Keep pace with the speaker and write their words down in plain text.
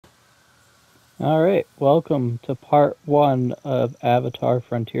Alright, welcome to part one of Avatar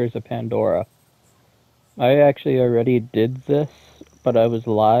Frontiers of Pandora. I actually already did this, but I was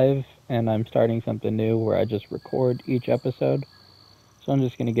live and I'm starting something new where I just record each episode. So I'm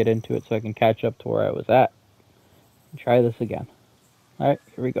just going to get into it so I can catch up to where I was at and try this again. Alright,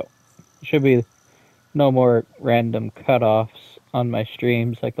 here we go. Should be no more random cutoffs on my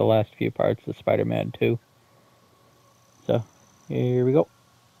streams like the last few parts of Spider Man 2. So, here we go.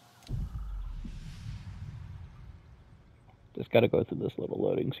 Just gotta go through this little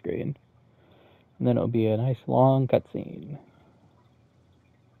loading screen. And then it'll be a nice long cutscene.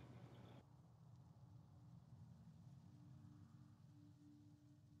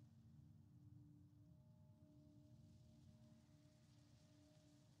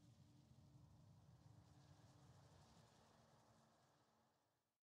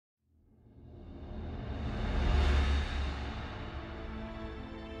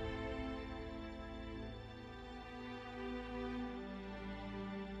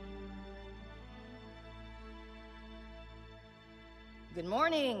 Good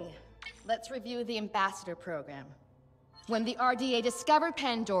morning. Let's review the Ambassador Program. When the RDA discovered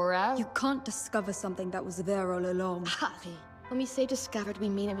Pandora... You can't discover something that was there all along. Harry, when we say discovered, we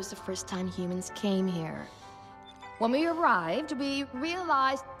mean it was the first time humans came here. When we arrived, we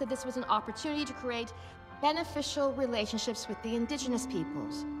realized that this was an opportunity to create beneficial relationships with the indigenous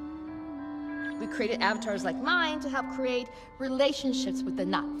peoples. We created avatars like mine to help create relationships with the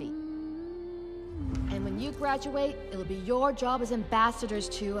Na'vi. And when you graduate, it'll be your job as ambassadors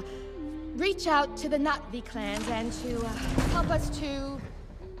to reach out to the Na'vi clans and to help us to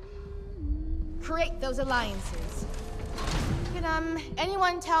create those alliances. Can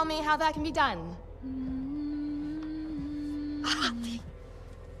anyone tell me how that can be done?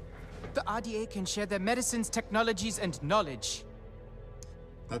 The RDA can share their medicines, technologies, and knowledge.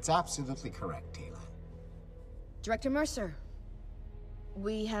 That's absolutely correct, Taylor. Director Mercer,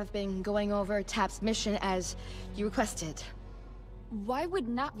 we have been going over TAP's mission as you requested. Why would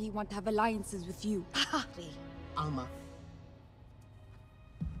Na'vi want to have alliances with you? Alma.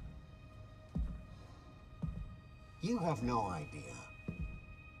 You have no idea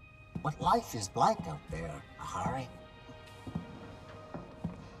what life is like out there, Ahari.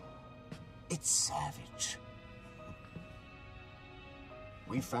 It's savage.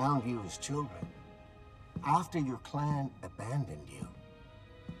 We found you as children after your clan abandoned you.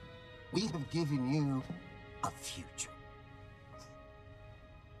 We have given you a future.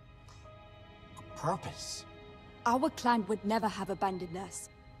 A purpose. Our clan would never have abandoned us.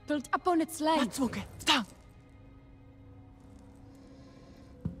 Built up on its land. That's okay. Stop!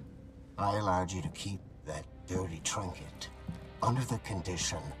 I allowed you to keep that dirty trinket under the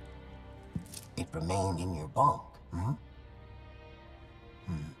condition it remained in your bunk,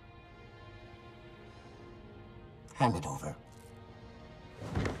 Hand it over.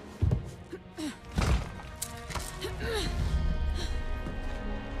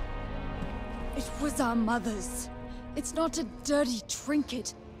 It was our mother's. It's not a dirty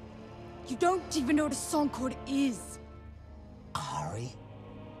trinket. You don't even know what a song chord is. Ahari?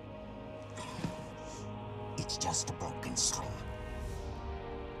 It's just a broken string.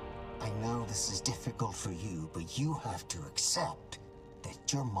 I know this is difficult for you, but you have to accept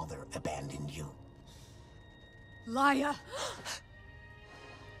that your mother abandoned you. Liar!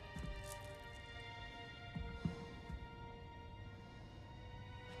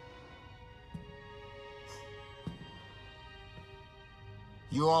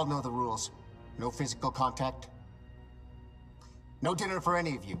 You all know the rules. No physical contact. No dinner for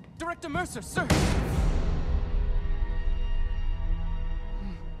any of you. Director Mercer, sir!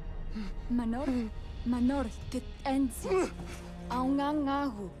 Manor, tit enzi.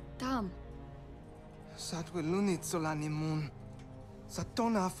 Aungangahu, tam. Satwilunit solanimun.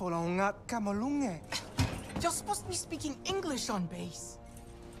 Satona folaunga kamalunge. You're supposed to be speaking English on base.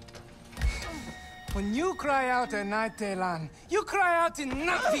 When you cry out at night, Telan, you cry out in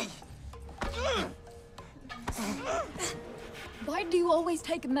Na'vi! Why do you always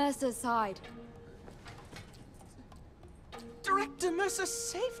take Mercer's side? Director Mercer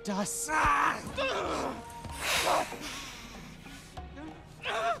saved us.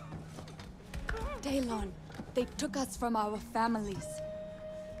 Daylon, they took us from our families.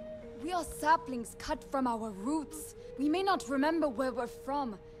 We are saplings cut from our roots. We may not remember where we're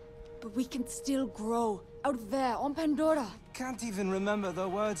from, but we can still grow out there on Pandora. Can't even remember the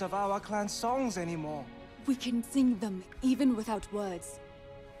words of our clan songs anymore. We can sing them even without words.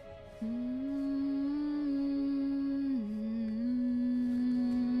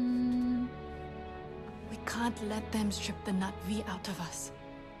 We can't let them strip the Na'vi out of us.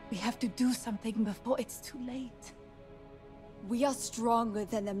 We have to do something before it's too late. We are stronger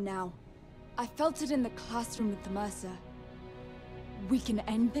than them now. I felt it in the classroom with the Mercer. We can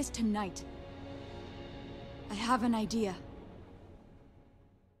end this tonight. I have an idea.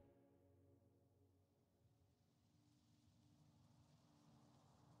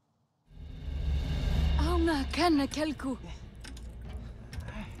 Aunga kana kelku.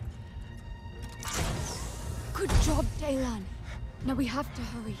 Good job, Daylan. Now we have to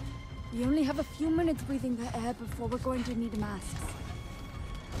hurry. We only have a few minutes breathing the air before we're going to need masks.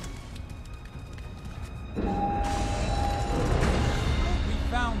 We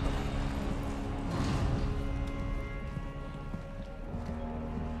found them.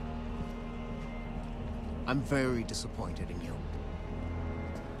 I'm very disappointed in you.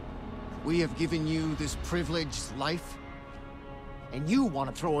 We have given you this privileged life, and you want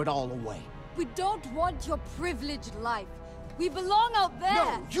to throw it all away. We don't want your privileged life. We belong out there!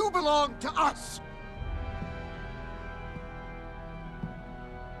 No, you belong to us!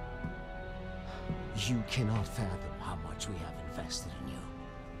 You cannot fathom how much we have invested in you.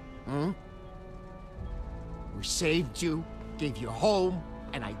 Hmm? We saved you, gave you a home,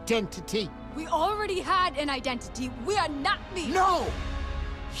 an identity. We already had an identity. We are not me! No!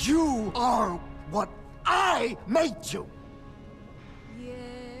 You are what I made you! Yeah,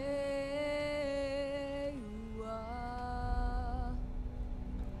 you are.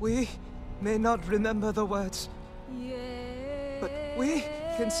 We may not remember the words, Yeah, but we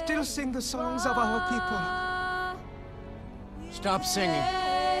can still sing the songs of our people. Stop singing.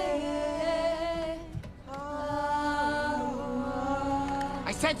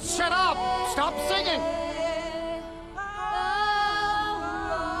 I said shut up! Stop singing!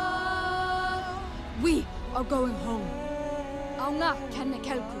 We are going home. Aunga kana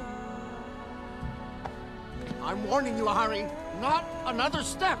kelku. I'm warning you, Harry. Not another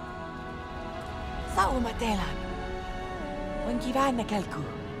step!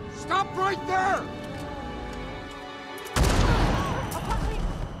 Stop right there!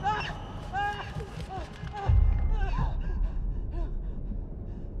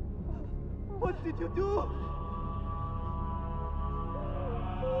 What did you do?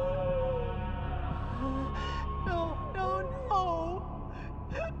 No, no, no!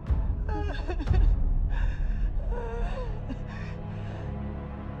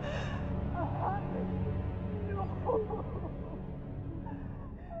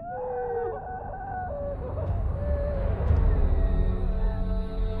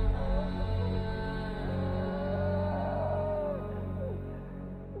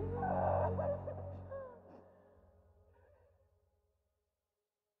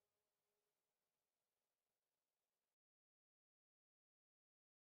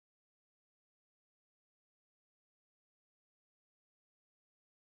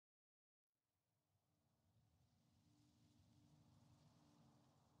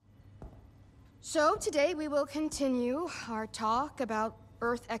 So today we will continue our talk about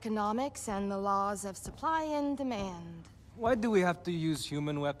Earth economics and the laws of supply and demand. Why do we have to use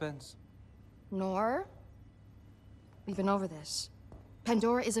human weapons? Nor, we've been over this.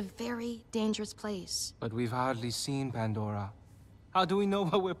 Pandora is a very dangerous place. But we've hardly seen Pandora. How do we know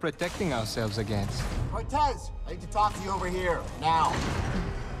what we're protecting ourselves against? Cortez, I need to talk to you over here, now.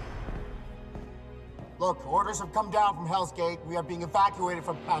 Look, orders have come down from Hell's Gate. We are being evacuated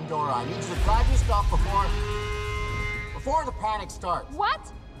from Pandora. I need you to grab your stuff before the panic starts.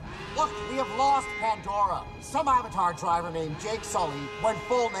 What? Look, we have lost Pandora. Some Avatar driver named Jake Sully went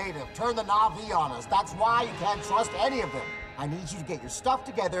full native, turned the Na'vi on us. That's why you can't trust any of them. I need you to get your stuff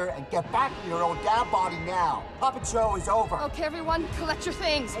together and get back in your own damn body now. Puppet show is over. Okay, everyone, collect your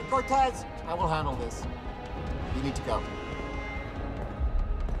things. Hey, Cortez, I will handle this. You need to go.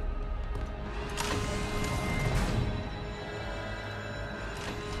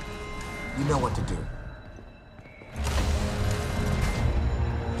 You know what to do.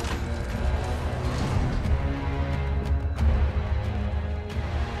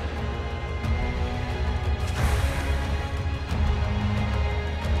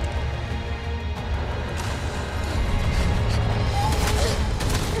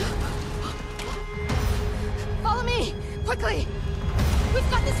 Follow me, quickly.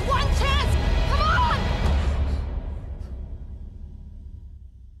 We've got this one chance. Come on!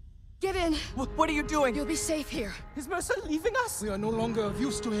 Give in. What are you doing? You'll be safe here. Is Mercer leaving us? We are no longer of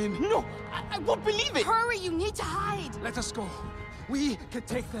use to him. No, I won't believe it! Hurry, you need to hide. Let us go. We can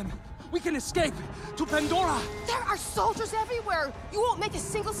take them. We can escape to Pandora. There are soldiers everywhere. You won't make a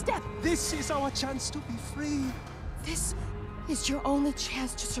single step. This is our chance to be free. This is your only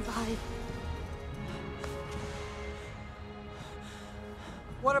chance to survive.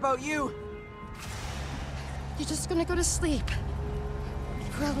 What about you? You're just gonna go to sleep.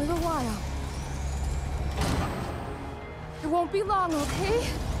 For a little while. It won't be long, okay?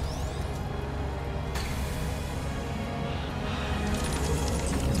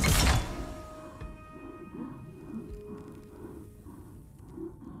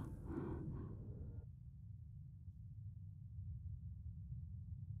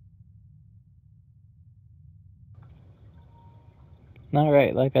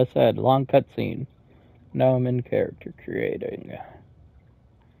 Alright, like I said, long cutscene. Now I'm in character creating.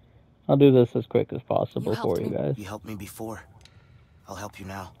 I'll do this as quick as possible for you guys. You helped me before. I'll help you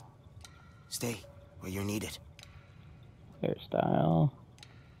now. Stay where you're needed. Hairstyle.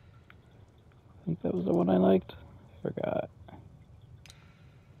 I think that was the one I liked. Forgot.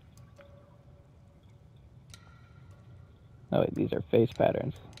 Oh wait, these are face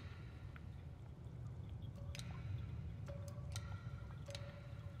patterns.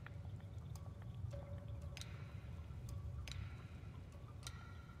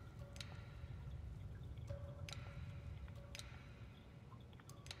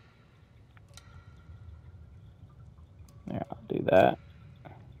 Yeah, I'll do that.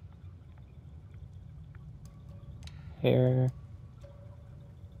 Hair.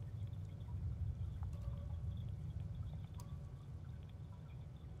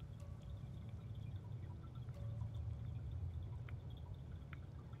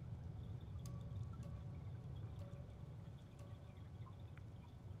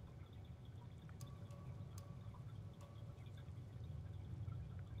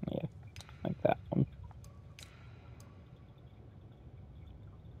 Yeah, like that one.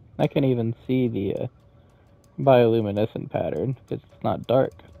 I can even see the bioluminescent pattern because it's not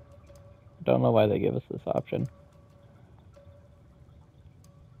dark. Don't know why they give us this option.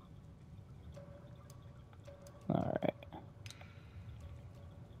 Alright.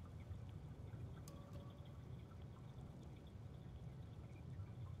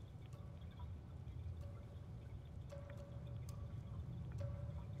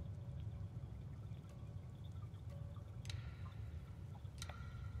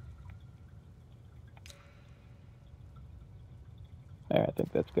 There, I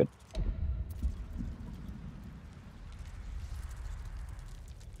think that's good.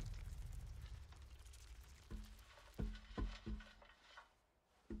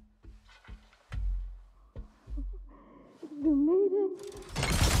 You made it.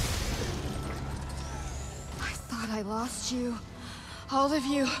 I thought I lost you. All of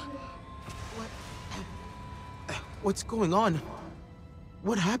you. What's going on?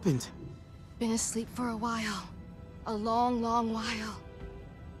 What happened? Been asleep for a while. A long, long while.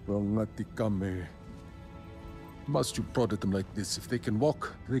 Must you prod at them like this? If they can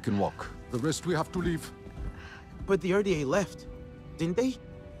walk, they can walk. The rest we have to leave. But the RDA left, didn't they?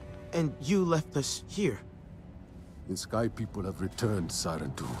 And you left us here. The Sky People have returned,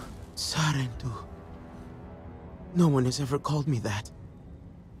 Sarentu. Sarentu. No one has ever called me that.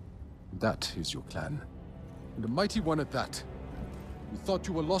 That is your clan. And a mighty one at that. You thought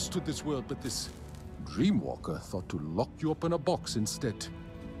you were lost to this world, but this Dreamwalker thought to lock you up in a box instead.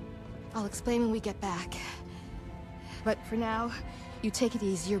 I'll explain when we get back. But for now, you take it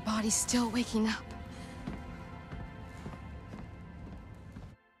easy. Your body's still waking up.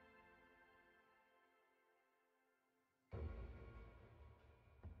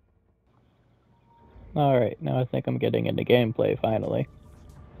 Alright, now I think I'm getting into gameplay finally.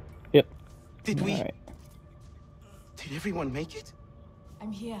 Yep. Did we? Alright. Did everyone make it?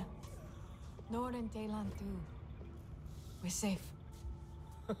 I'm here. Nor and Daylan too. We're safe.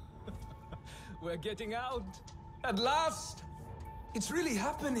 We're getting out. At last! It's really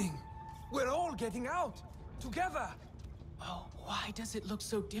happening. We're all getting out. Together. Oh, why does it look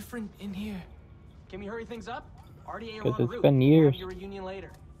so different in here? Can we hurry things up? RDA are 'Cause en it's route. been We'll years. have your reunion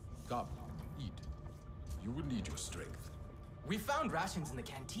later. Come, eat. You will need your strength. We found rations in the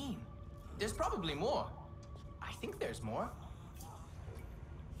canteen. There's probably more. I think there's more.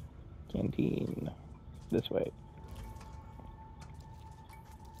 Canteen. This way.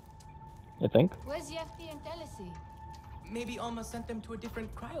 I think. Where's Yefti and Telesi? Maybe Alma sent them to a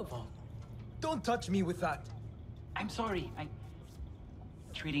different cryo vault. Don't touch me with that. I'm sorry.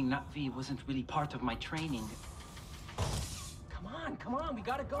 Treating Na'vi wasn't really part of my training. Come on, we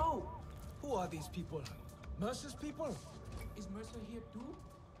gotta go. Who are these people? Mercer's people? Is Mercer here too?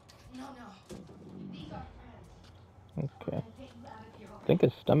 No. These are friends. Okay. I think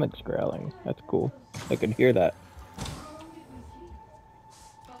his stomach's growling. That's cool. I can hear that.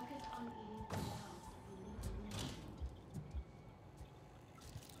 Focus on eating.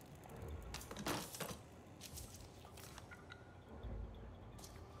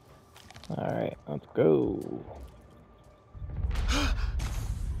 Alright, let's go.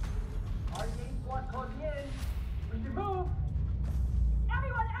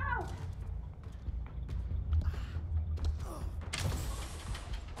 Everyone out!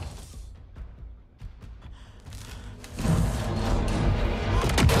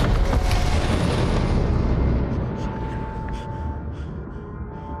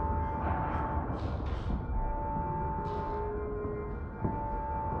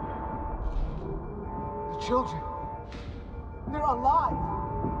 The children. They're alive.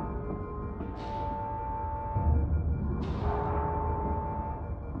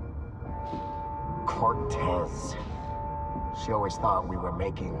 Cortez. She always thought we were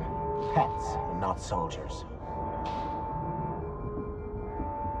making pets and not soldiers.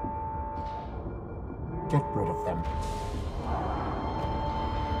 Get rid of them.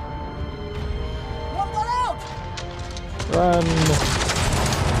 One out! Run!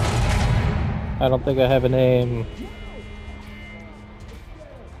 I don't think I have an aim.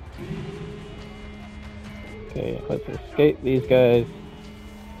 Okay, let's escape these guys.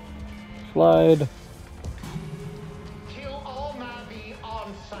 Slide. Kill all Navi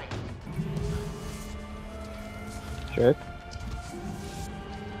on sight. Jerk.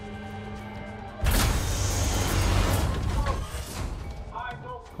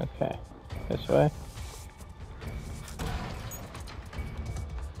 Okay, this way.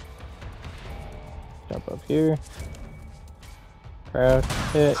 Jump up here. Crouch,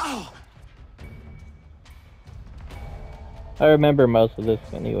 hit. I remember most of this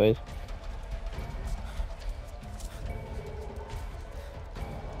anyways.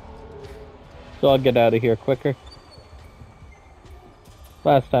 So I'll get out of here quicker.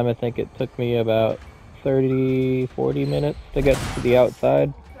 Last time I think it took me about 30-40 minutes to get to the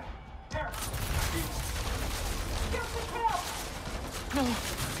outside.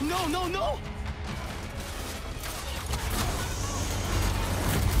 No, no, no!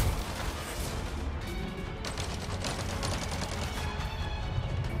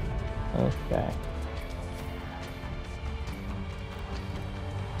 Okay.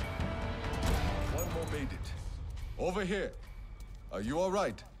 One more made it. Over here. Are you all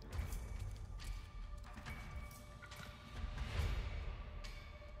right?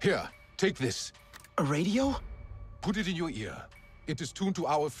 Here, take this. A radio? Put it in your ear. It is tuned to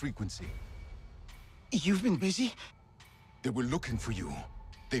our frequency. You've been busy? They were looking for you.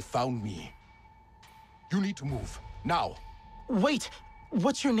 They found me. You need to move. Now. Wait!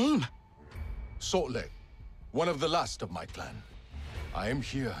 What's your name? Saltleg. One of the last of my clan. I am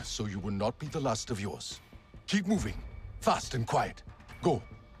here so you will not be the last of yours. Keep moving. Fast and quiet. Go.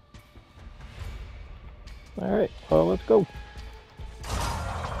 Alright, well, let's go.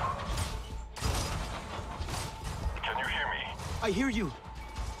 Can you hear me? I hear you.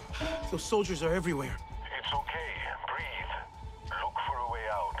 Those soldiers are everywhere. It's okay. Breathe. Look for a way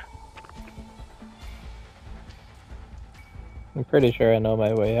out. I'm pretty sure I know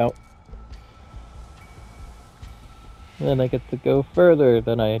my way out. And then I get to go further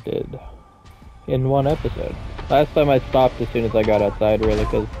than I did in one episode. Last time I stopped as soon as I got outside, really,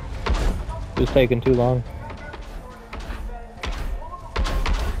 because it was taking too long.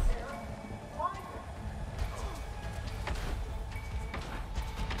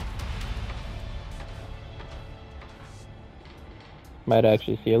 Might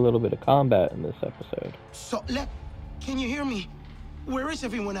actually see a little bit of combat in this episode. So, can you hear me? Where is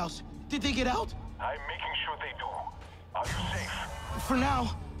everyone else? Did they get out? I'm making sure they do. Are you safe? For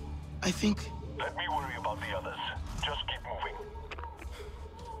now, I think. Let me worry about the others. Just keep moving.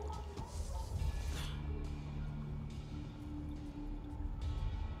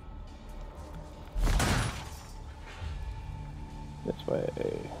 This way.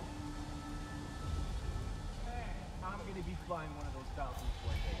 I'm gonna be flying one of those Falcons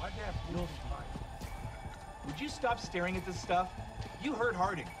one day. Why'd they have you'll fly? Would you stop staring at this stuff? You heard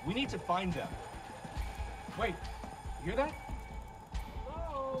Harding. We need to find them. Wait, you hear that?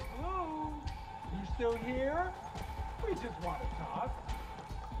 Hello, Blue? You still here? We just want to talk.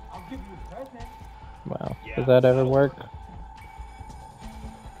 I'll give you a present. Wow. Does that ever work?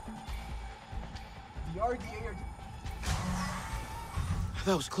 The RDA are...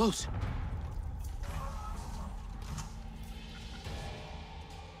 That was close.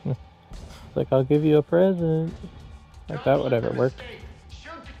 It's like, I'll give you a present. Like that would ever work.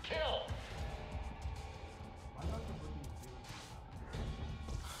 Shoot to kill.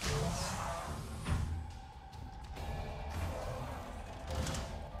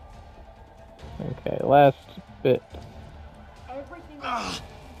 Okay, last bit.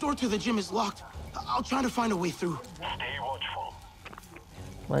 Door to the gym is locked. I'll try to find a way through. Stay watchful.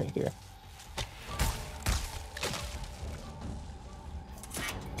 Right here.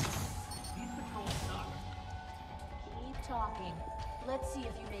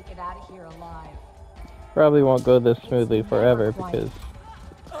 Probably won't go this smoothly forever because...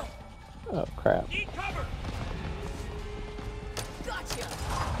 Oh crap.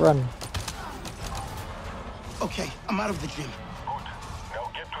 Run. Okay, I'm out of the gym.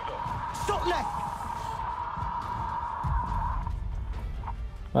 Now get to the... Don't let!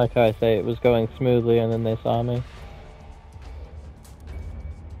 Like how I say, it was going smoothly and then they saw me.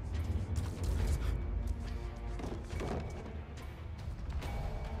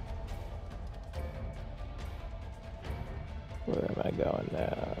 Where am I going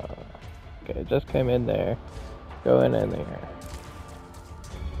now? Okay, just came in there. Going in there.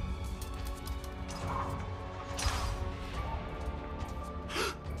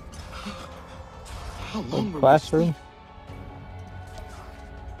 How long were we Classroom? asleep?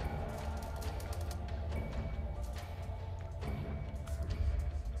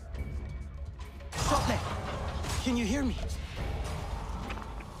 Can you hear me?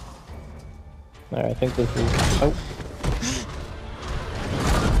 Alright, I think this is... Oh.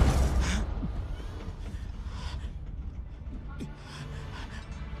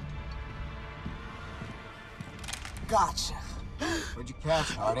 Gotcha. What'd you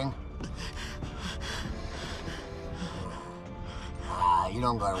catch, Harding? You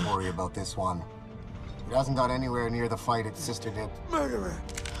don't gotta worry about this one. It hasn't got anywhere near the fight its sister did. Murderer!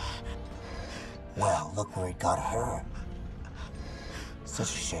 Well, look where it got her.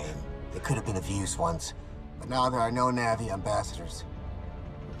 Such a shame. They could have been of use once, but now there are no Navi ambassadors.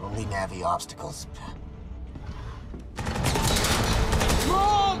 Only Navi obstacles.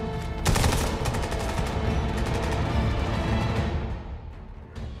 Mom!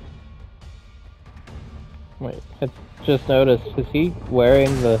 Wait, I just noticed, is he wearing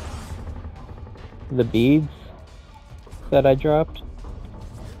the beads that I dropped?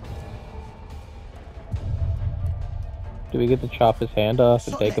 Do we get to chop his hand off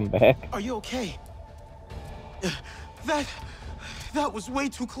and take him back? Are you okay? That was way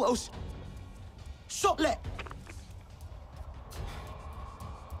too close. Shotlet!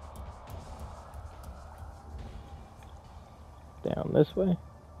 Down this way?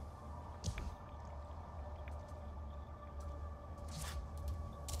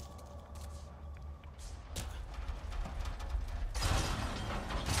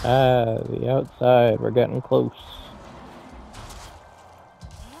 Ah, the outside. We're getting close.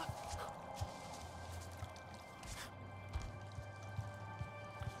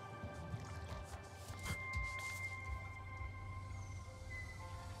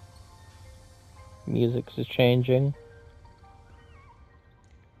 Music is changing.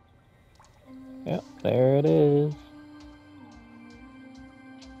 Yep, there it is.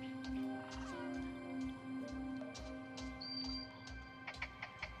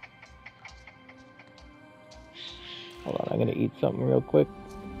 Hold on, I'm gonna eat something real quick.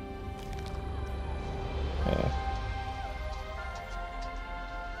 Yeah.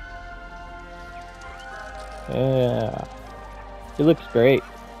 Yeah. He looks great.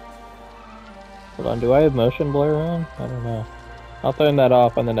 Hold on, do I have motion blur on? I don't know. I'll turn that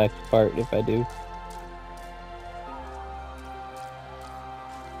off on the next part if I do.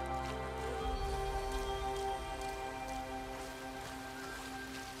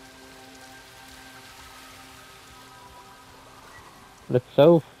 But it's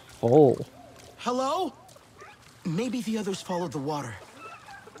so full. Hello? Maybe the others followed the water.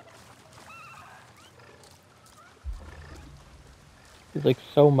 There's like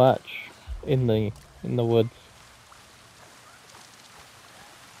so much in the woods.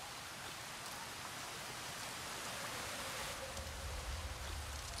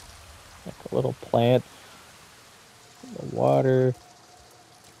 Like little plants, the water,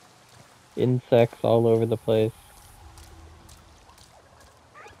 insects all over the place.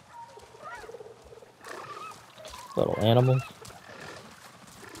 Little animals.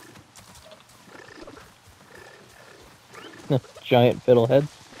 Giant fiddleheads.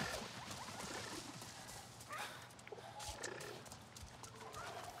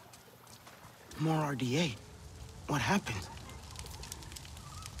 More RDA. What happened?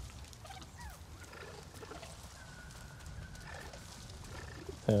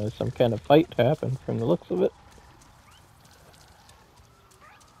 Some kind of fight happened from the looks of it.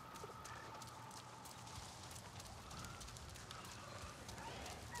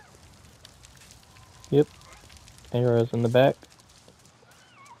 Yep. Arrows in the back.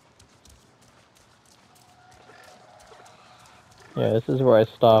 Yeah, this is where I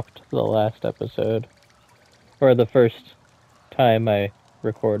stopped the last episode. Or the first time I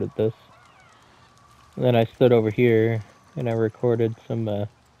recorded this. And then I stood over here and I recorded some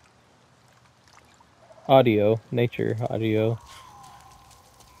audio, nature audio.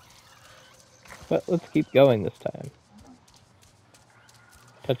 But let's keep going this time.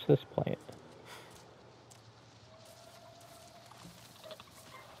 Touch this plant.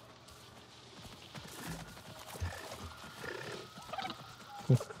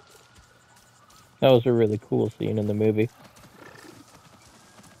 That was a really cool scene in the movie.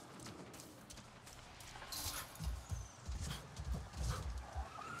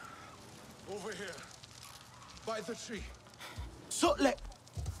 Over here. By the tree. So let.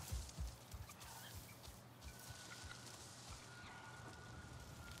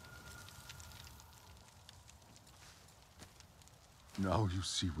 Now you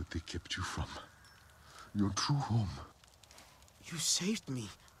see what they kept you from. Your true home. You saved me.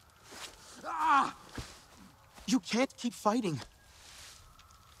 Ah! You can't keep fighting.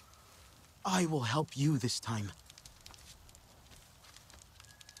 I will help you this time.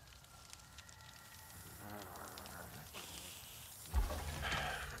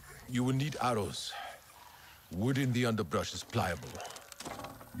 You will need arrows. Wood in the underbrush is pliable.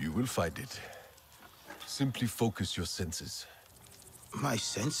 You will find it. Simply focus your senses. My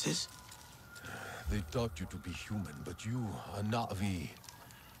senses? They taught you to be human, but you are not we.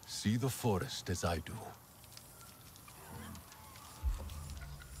 See the forest as I do.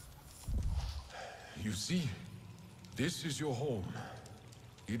 You see, this is your home.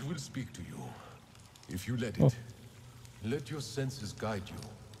 It will speak to you. If you let it, let your senses guide you.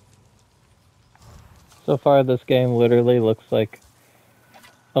 So far, this game literally looks like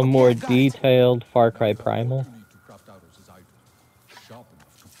a more detailed Far Cry Primal.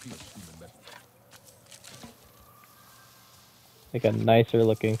 Like a nicer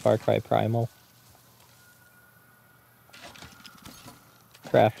looking Far Cry Primal.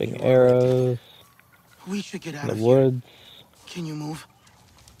 Crafting arrows. We should get out in of the woods. here. Can you move?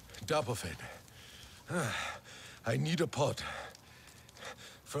 Dapofed. I need a pot.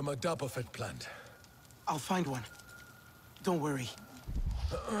 From a Dapofed plant. I'll find one. Don't worry.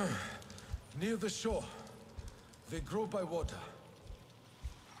 Near the shore. They grow by water.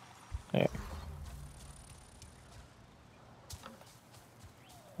 There.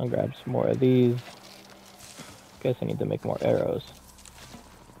 I'll grab some more of these. Guess I need to make more arrows.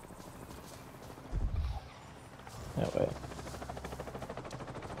 That way.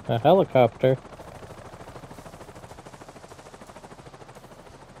 A helicopter.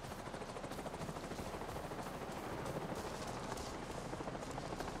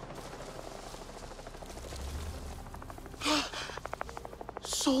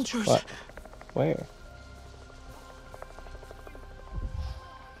 Soldiers. What? Where?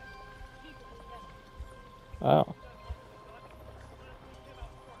 Oh.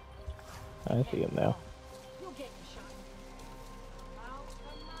 I see him now.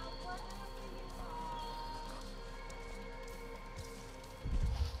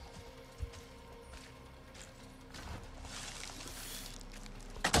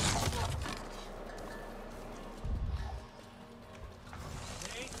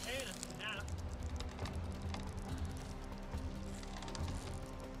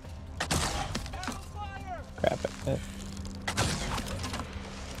 Crap it.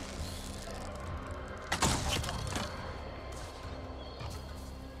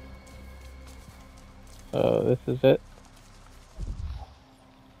 Oh, this is it.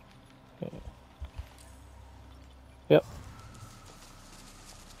 Okay. Yep.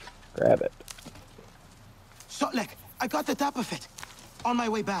 Grab it. Sotlek, I got the tap of it. On my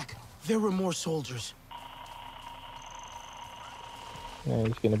way back, there were more soldiers. Yeah,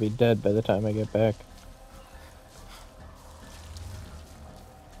 he's gonna be dead by the time I get back.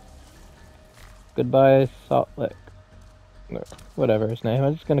 Goodbye, Salt Lick. Or whatever his name.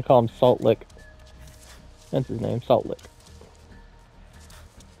 I'm just gonna call him Salt Lick. That's his name, Salt Lick.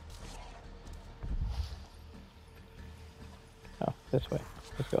 Oh, this way.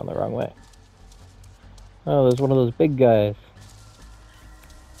 Let's go the wrong way. Oh, there's one of those big guys.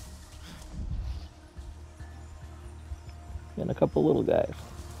 And a couple little guys.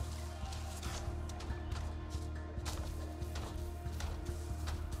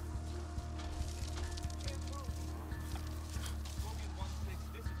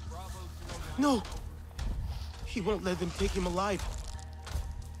 No! He won't let them take him alive.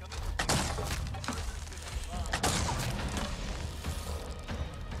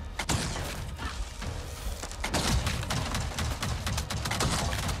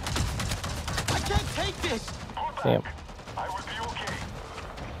 I can't take this! Damn. I will be okay.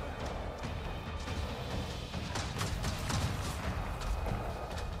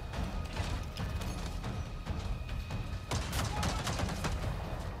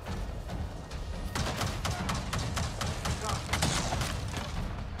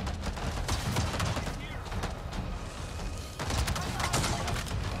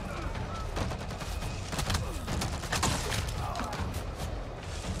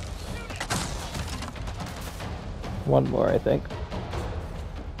 One more, I think.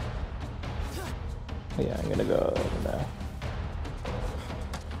 Yeah, I'm gonna go over now.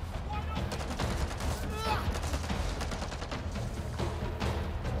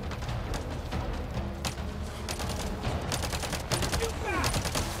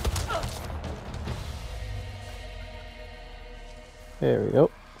 There we go.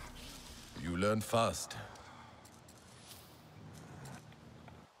 You learn fast.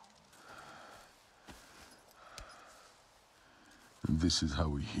 This is how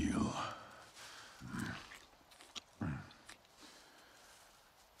we heal.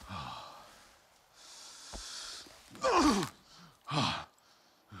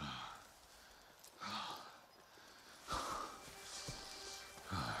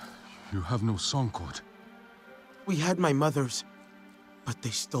 You have no song cord. We had my mother's, but they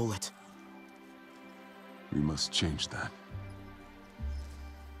stole it. We must change that.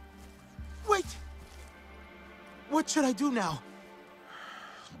 Wait! What should I do now?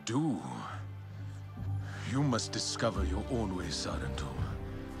 Do? You must discover your own way, Sarentu.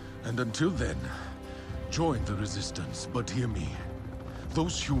 And until then, join the Resistance. But hear me.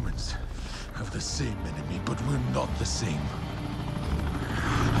 Those humans have the same enemy, but we're not the same.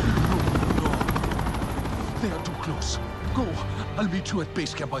 No. They are too close. Go. I'll meet you at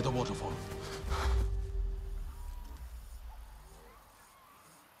base camp by the waterfall.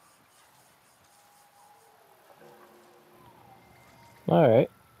 Alright.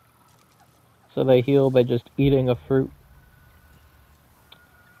 So they heal by just eating a fruit.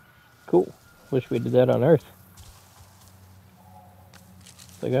 Cool. Wish we did that on Earth.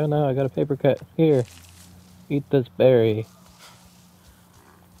 It's like, oh no, I got a paper cut. Here. Eat this berry.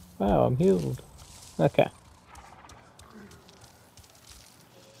 Wow, I'm healed. Okay.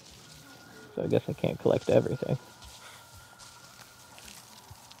 So I guess I can't collect everything.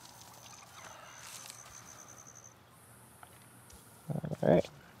 Alright.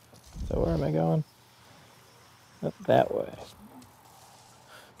 So where am I going? Up that way.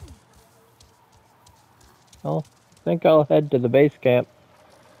 Well, I think I'll head to the base camp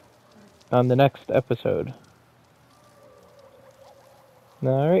on the next episode.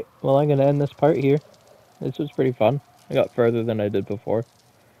 Alright, well I'm gonna end this part here. This was pretty fun. I got further than I did before.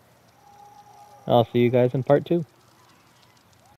 I'll see you guys in part 2.